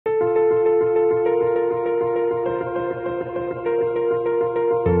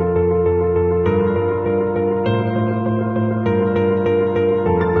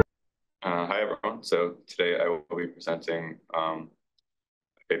So today I will be presenting a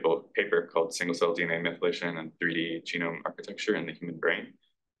paper called Single-Cell DNA Methylation and 3D Genome Architecture in the Human Brain.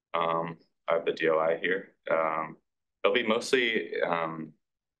 I have the DOI here. It'll be mostly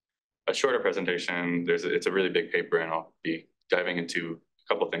a shorter presentation. It's a really big paper, and I'll be diving into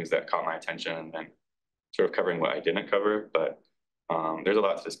a couple things that caught my attention and then sort of covering what I didn't cover. But there's a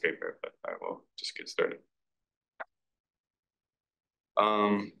lot to this paper, but I will just get started.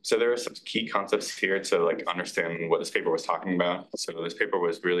 So there are some key concepts here to understand what this paper was talking about. So this paper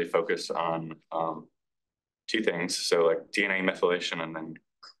was really focused on two things. So DNA methylation and then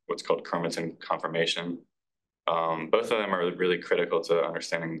what's called chromatin conformation. Both of them are really critical to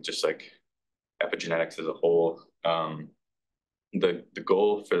understanding just epigenetics as a whole. The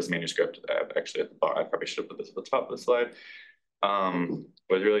goal for this manuscript, actually at the bottom, I probably should have put this at the top of the slide,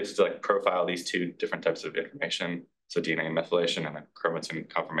 was really to profile these two different types of information. So DNA methylation and chromatin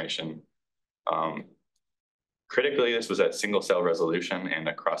conformation. Critically, this was at single cell resolution and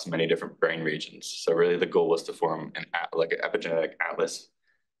across many different brain regions. So really the goal was to form an epigenetic atlas,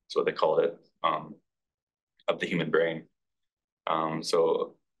 that's what they called it, of the human brain.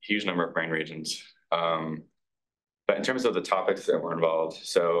 So huge number of brain regions. But in terms of the topics that were involved,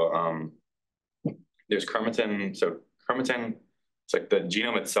 so there's chromatin. So chromatin, it's the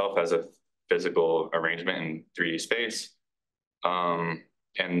genome itself has a physical arrangement in 3D space. And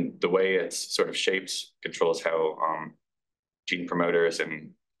the way it's sort of shaped controls how gene promoters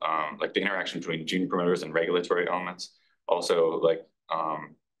and the interaction between gene promoters and regulatory elements. Also,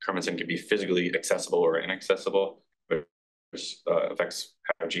 chromatin can be physically accessible or inaccessible, which affects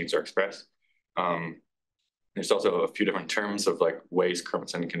how genes are expressed. There's also a few different terms of ways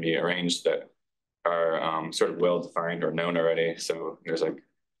chromatin can be arranged that are sort of well defined or known already. So there's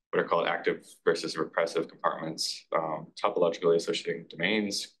what are called active versus repressive compartments, topologically associating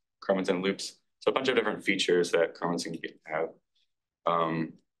domains, chromatin loops. So a bunch of different features that chromatin can have.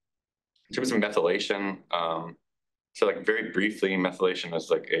 In terms of methylation, so very briefly, methylation is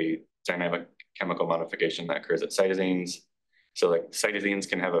a dynamic chemical modification that occurs at cytosines. So cytosines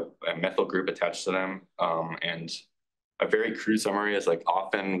can have a methyl group attached to them. And a very crude summary is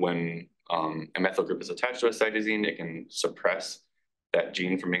often when a methyl group is attached to a cytosine, it can suppress that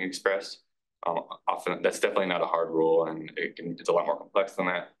gene from being expressed. Often, that's definitely not a hard rule, and it's a lot more complex than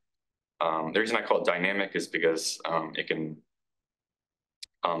that. The reason I call it dynamic is because it can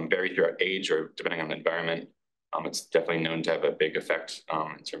vary throughout age or depending on the environment. It's definitely known to have a big effect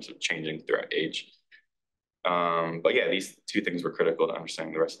in terms of changing throughout age. But yeah, these two things were critical to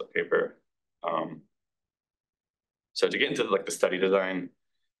understanding the rest of the paper. So to get into the study design,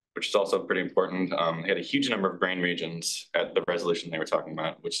 which is also pretty important. They had a huge number of brain regions at the resolution they were talking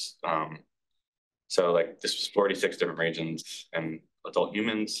about, which, so this was 46 different regions in adult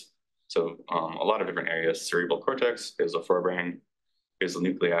humans. So a lot of different areas: cerebral cortex, basal forebrain, basal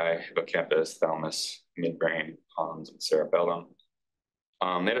nuclei, hippocampus, thalamus, midbrain, pons, and cerebellum.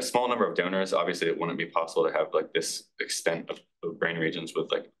 They had a small number of donors. Obviously, it wouldn't be possible to have this extent of brain regions with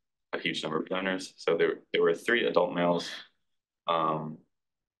a huge number of donors. So there were 3 adult males.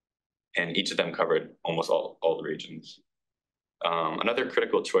 And each of them covered almost all the regions. Another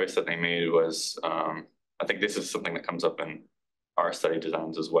critical choice that they made was, I think this is something that comes up in our study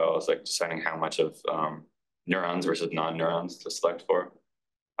designs as well, is deciding how much of neurons versus non-neurons to select for.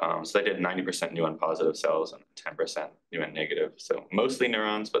 So they did 90% neuron positive cells and 10% neuron negative. So mostly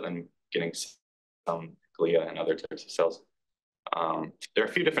neurons, but then getting some glia and other types of cells. There are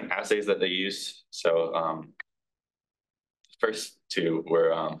a few different assays that they use. So the first 2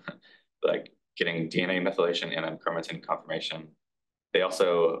 were getting DNA methylation and then chromatin conformation. They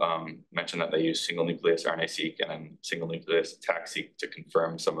also mentioned that they use single nucleus RNA-seq and then single nucleus TAC-seq to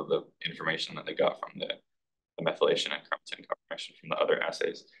confirm some of the information that they got from the methylation and chromatin conformation from the other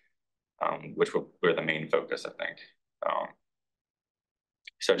assays, which were the main focus, I think.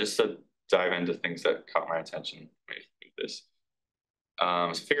 So just to dive into things that caught my attention with this.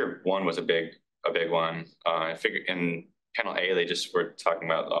 So figure 1 was a big one. In panel A, they just were talking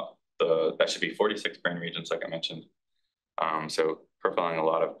about that should be 46 brain regions, like I mentioned. So profiling a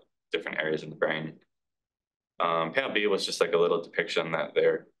lot of different areas in the brain. Panel B was just a little depiction that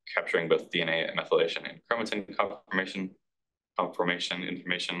they're capturing both DNA methylation and chromatin conformation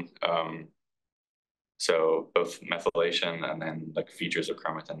information. So both methylation and then features of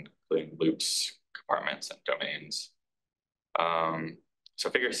chromatin, including loops, compartments, and domains.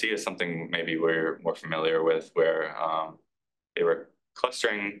 So figure C is something maybe we're more familiar with, where they were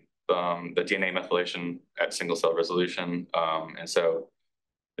clustering the DNA methylation at single cell resolution. And so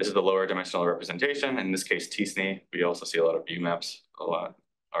this is the lower dimensional representation. In this case, t-SNE. We also see a lot of view maps. A lot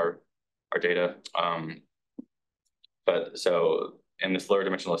are our data. But so in this lower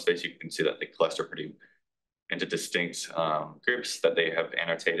dimensional space, you can see that they cluster pretty into distinct groups that they have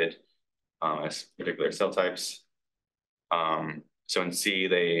annotated as particular cell types. So in C,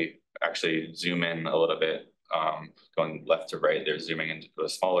 they actually zoom in a little bit, going left to right. They're zooming into a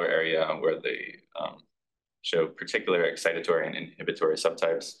smaller area where they show particular excitatory and inhibitory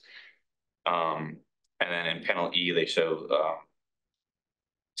subtypes. And then in panel E, they show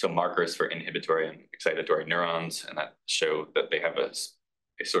so markers for inhibitory and excitatory neurons, and that show that they have a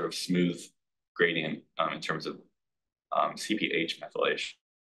sort of smooth gradient in terms of CPH methylation.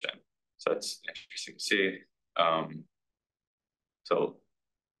 So that's interesting to see. So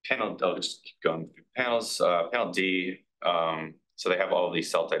I'll just keep going through panels. Panel D, so they have all of these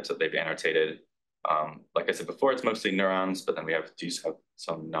cell types that they've annotated. Like I said before, it's mostly neurons, but then we have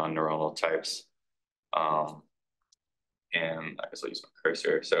some non-neuronal types. And I guess I'll use my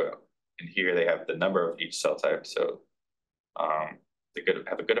cursor. So in here, they have the number of each cell type. So they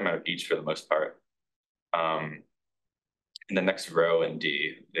have a good amount of each for the most part. In the next row in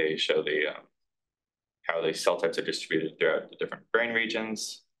D, they show how the cell types are distributed throughout the different brain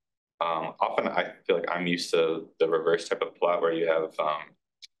regions. Often I feel like I'm used to the reverse type of plot where you have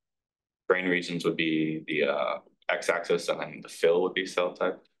brain regions would be the x-axis and then the fill would be cell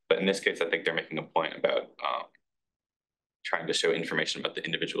type. But in this case, I think they're making a point about trying to show information about the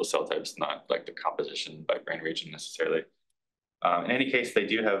individual cell types, not like the composition by brain region necessarily. In any case, they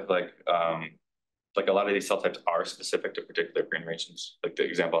do have like a lot of these cell types are specific to particular brain regions. Like the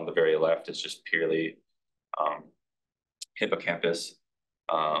example on the very left is just purely hippocampus,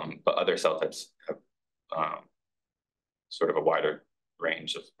 but other cell types have sort of a wider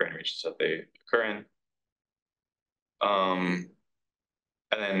range of brain regions that they occur in.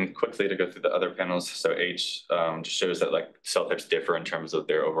 And then quickly to go through the other panels. So H just shows that like cell types differ in terms of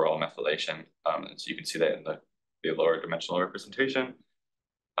their overall methylation. And so you can see that in the lower dimensional representation.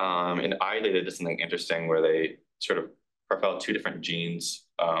 In I, they did something interesting where they sort of profiled two different genes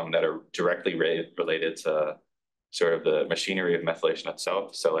that are directly related to sort of the machinery of methylation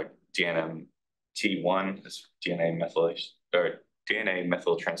itself. So like DNMT1 is DNA methylation, or DNA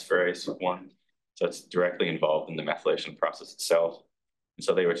methyltransferase 1. So it's directly involved in the methylation process itself. And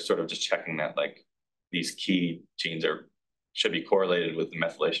so they were sort of just checking that like these key genes should be correlated with the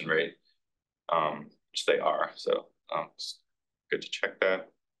methylation rate, which they are. So it's good to check that.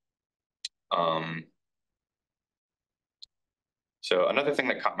 So another thing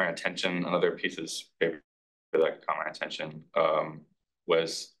that caught my attention, another piece's paper that caught my attention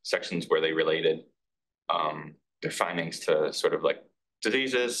was sections where they related their findings to sort of like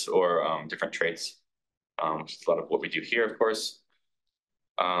diseases or different traits, which is a lot of what we do here, of course.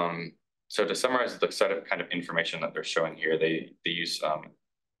 So to summarize the set of kind of information that they're showing here, they use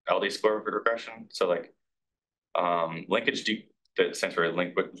LD score regression. So like linkage that stands for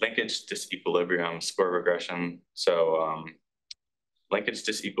linkage disequilibrium score regression. So linkage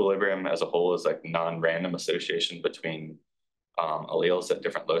disequilibrium as a whole is like non-random association between alleles at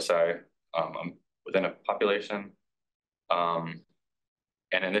different loci within a population.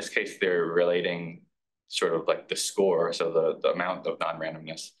 And in this case, they're relating sort of like the score, so the amount of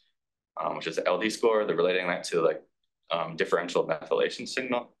non-randomness, which is the LD score. They're relating that to like differential methylation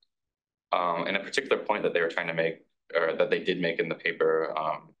signal. And a particular point that they were trying to make, or that they did make in the paper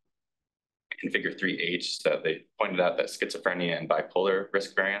in figure 3H, that they pointed out that schizophrenia and bipolar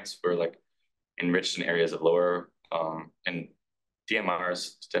risk variants were like enriched in areas of lower in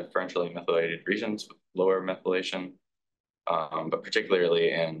DMRs, differentially methylated regions with lower methylation, but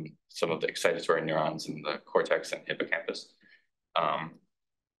particularly in some of the excitatory neurons in the cortex and hippocampus.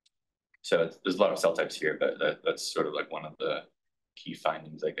 So there's a lot of cell types here, but that's sort of like one of the key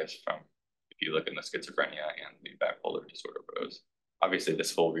findings, I guess, from if you look in the schizophrenia and the bipolar disorder rows. Obviously,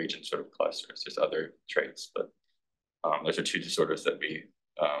 this whole region sort of clusters. There's other traits, but those are two disorders that we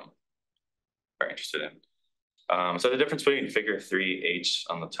are interested in. So the difference between figure 3H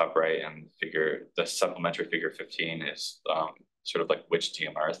on the top right and the supplementary figure 15 is sort of like which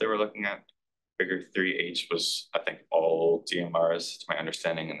DMRs they were looking at. Figure 3H was, I think, all DMRs, to my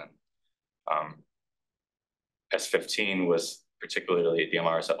understanding, and then S15 was particularly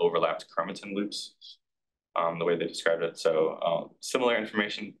DMRs that overlapped chromatin loops, the way they described it. So similar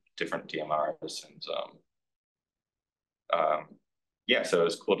information, different DMRs, and yeah, so it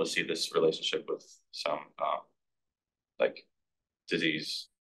was cool to see this relationship with some like disease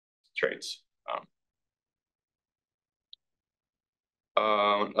traits.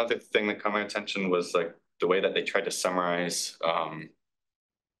 Another thing that caught my attention was like the way that they tried to summarize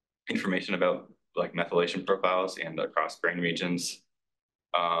information about like methylation profiles and across brain regions.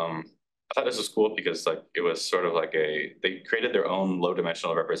 I thought this was cool because like it was sort of like they created their own low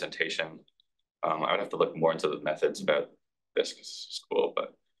dimensional representation. I would have to look more into the methods about this because it's cool,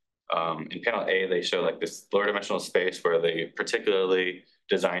 but in panel A, they show like this lower dimensional space where they particularly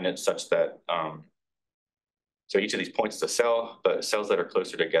design it such that so each of these points is a cell, but cells that are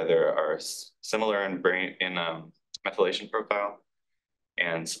closer together are similar in methylation profile,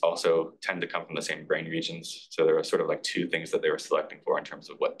 and also tend to come from the same brain regions. So there were sort of like two things that they were selecting for in terms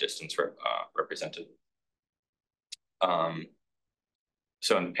of what distance represented.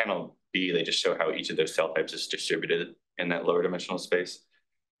 So in panel B, they just show how each of those cell types is distributed in that lower dimensional space.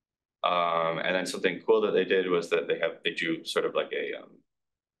 And then something cool that they did was that they drew sort of like they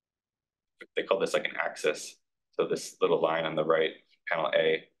call this like an axis. So this little line on the right, panel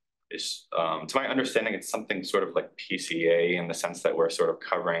A, is, to my understanding, it's something sort of like PCA in the sense that we're sort of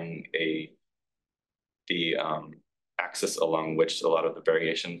covering the axis along which a lot of the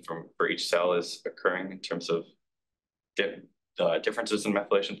variation for each cell is occurring in terms of differences in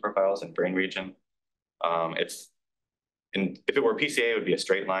methylation profiles and brain region. If it were PCA, it would be a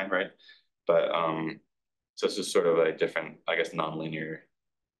straight line, right? But so it's just sort of a different, I guess, nonlinear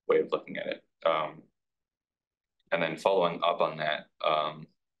way of looking at it. And then following up on that,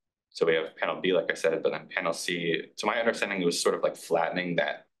 so we have panel B, like I said, but then panel C, to my understanding, it was sort of like flattening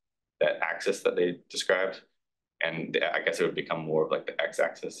that axis that they described. And I guess it would become more of like the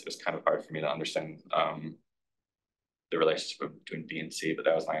x-axis. It was kind of hard for me to understand the relationship between B and C, but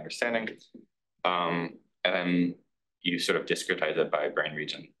that was my understanding. And then you sort of discretize it by brain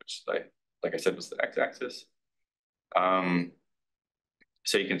region, which like I said, was the x-axis.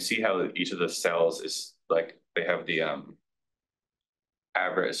 So you can see how each of the cells is like, they have the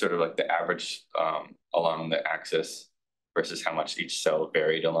average, sort of like the average along the axis versus how much each cell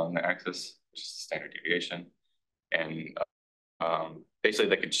varied along the axis, which is the standard deviation. And basically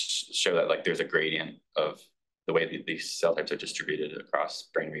they could show that like there's a gradient of the way that these cell types are distributed across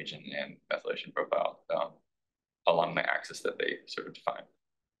brain region and methylation profile along the axis that they sort of define.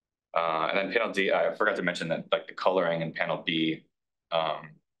 And then panel D, I forgot to mention that like the coloring in panel B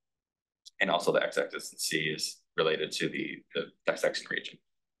and also the x-axis in C is related to the dissection region.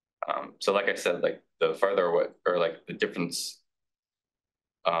 So like I said, like the farther away, or like the difference,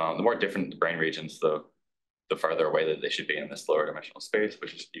 the more different the brain regions, the farther away that they should be in this lower dimensional space,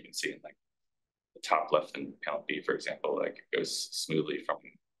 which is, you can see in like the top left in panel B, for example, like it goes smoothly from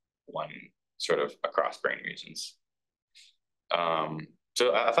one sort of across brain regions.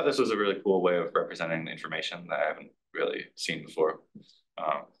 So I thought this was a really cool way of representing the information that I haven't really seen before.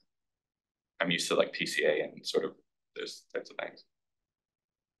 I'm used to like PCA and sort of those types of things.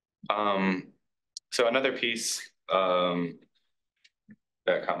 So another piece that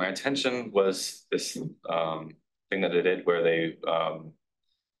caught my attention was this thing that they did where they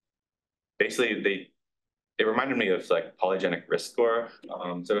basically it reminded me of like polygenic risk score.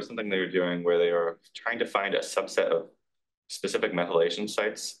 So it was something they were doing where they were trying to find a subset of specific methylation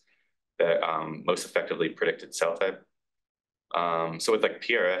sites that most effectively predicted cell type. So with like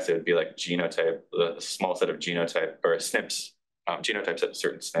PRS, it would be like genotype, a small set of genotype or SNPs, genotypes at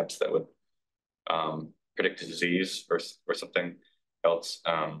certain SNPs that would predict a disease or something else.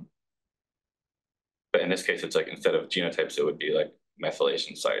 But in this case, it's like instead of genotypes, it would be like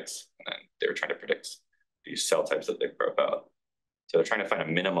methylation sites. And then they were trying to predict these cell types that they profiled. So they're trying to find a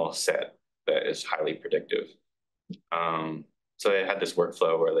minimal set that is highly predictive. So they had this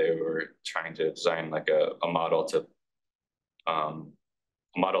workflow where they were trying to design like a model to a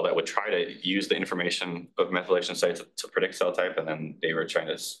model that would try to use the information of methylation sites to predict cell type, and then they were trying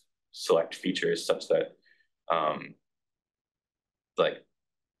to select features such that like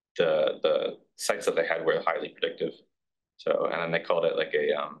the sites that they had were highly predictive. So, and then they called it like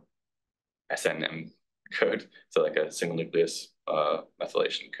a SNM code, so like a single nucleus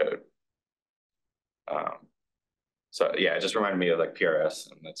methylation code. So yeah, it just reminded me of like PRS,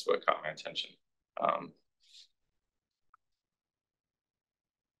 and that's what caught my attention.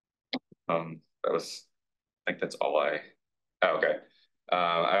 That was, I think that's all oh, okay.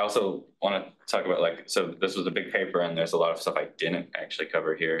 I also want to talk about like, so this was a big paper and there's a lot of stuff I didn't actually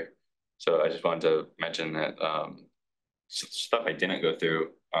cover here. So I just wanted to mention that stuff I didn't go through,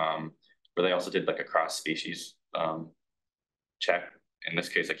 where they also did like a cross species check, in this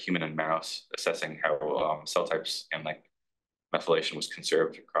case, like human and mouse, assessing how cell types and like methylation was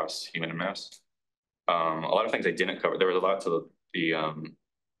conserved across human and mouse. A lot of things I didn't cover. There was a lot to the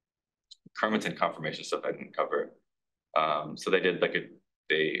chromatin conformation stuff I didn't cover. So they did like a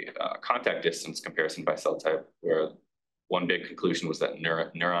contact distance comparison by cell type, where one big conclusion was that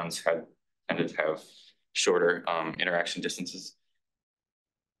neurons tended to have shorter interaction distances.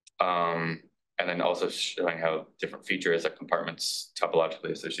 And then also showing how different features like compartments,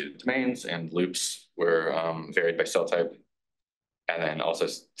 topologically associated domains, and loops were varied by cell type. And then also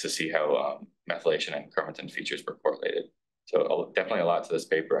to see how methylation and chromatin features were correlated. So definitely a lot to this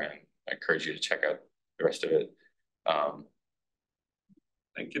paper, and I encourage you to check out the rest of it.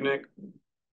 Thank you, Nick.